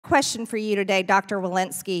question for you today, Dr.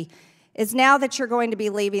 Walensky, is now that you're going to be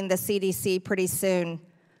leaving the CDC pretty soon,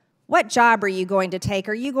 what job are you going to take?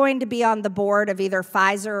 Are you going to be on the board of either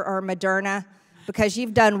Pfizer or Moderna? Because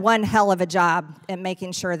you've done one hell of a job at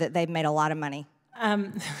making sure that they've made a lot of money.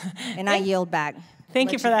 And I yield back.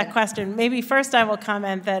 Thank you for that question. Maybe first I will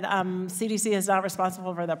comment that CDC is not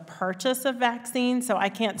responsible for the purchase of vaccines, so I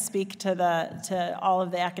can't speak to all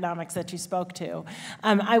of the economics that you spoke to.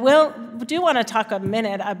 I do want to talk a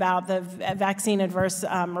minute about the vaccine adverse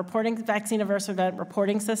event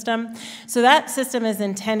reporting system. So that system is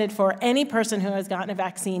intended for any person who has gotten a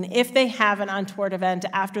vaccine, if they have an untoward event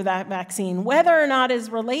after that vaccine, whether or not is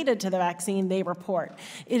related to the vaccine, they report.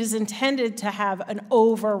 It is intended to have an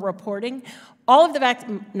over-reporting. All of the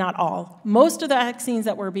not all, most of the vaccines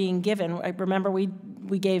that were being given, remember we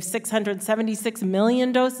gave 676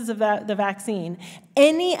 million doses of the vaccine.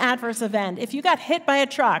 Any adverse event, if you got hit by a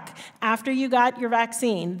truck after you got your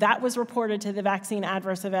vaccine, that was reported to the vaccine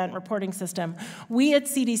adverse event reporting system. We at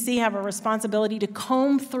CDC have a responsibility to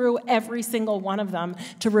comb through every single one of them,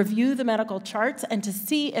 to review the medical charts and to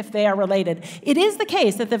see if they are related. It is the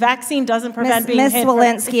case that the vaccine doesn't prevent being hit. Ms.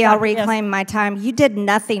 Walensky, I'll reclaim my time. You did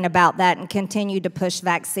nothing about that and continued to push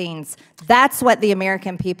vaccines. That's what the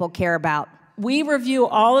American people care about. We review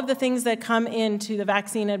all of the things that come into the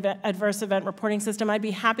vaccine adverse event reporting system. I'd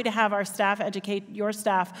be happy to have our staff educate your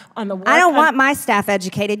staff on the work. I don't want my staff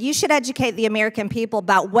educated. You should educate the American people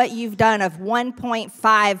about what you've done of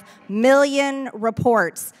 1.5 million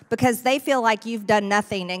reports, because they feel like you've done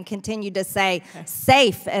nothing and continue to say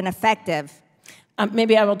safe and effective.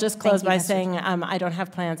 Maybe I will just close by saying I don't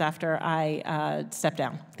have plans after I step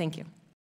down. Thank you.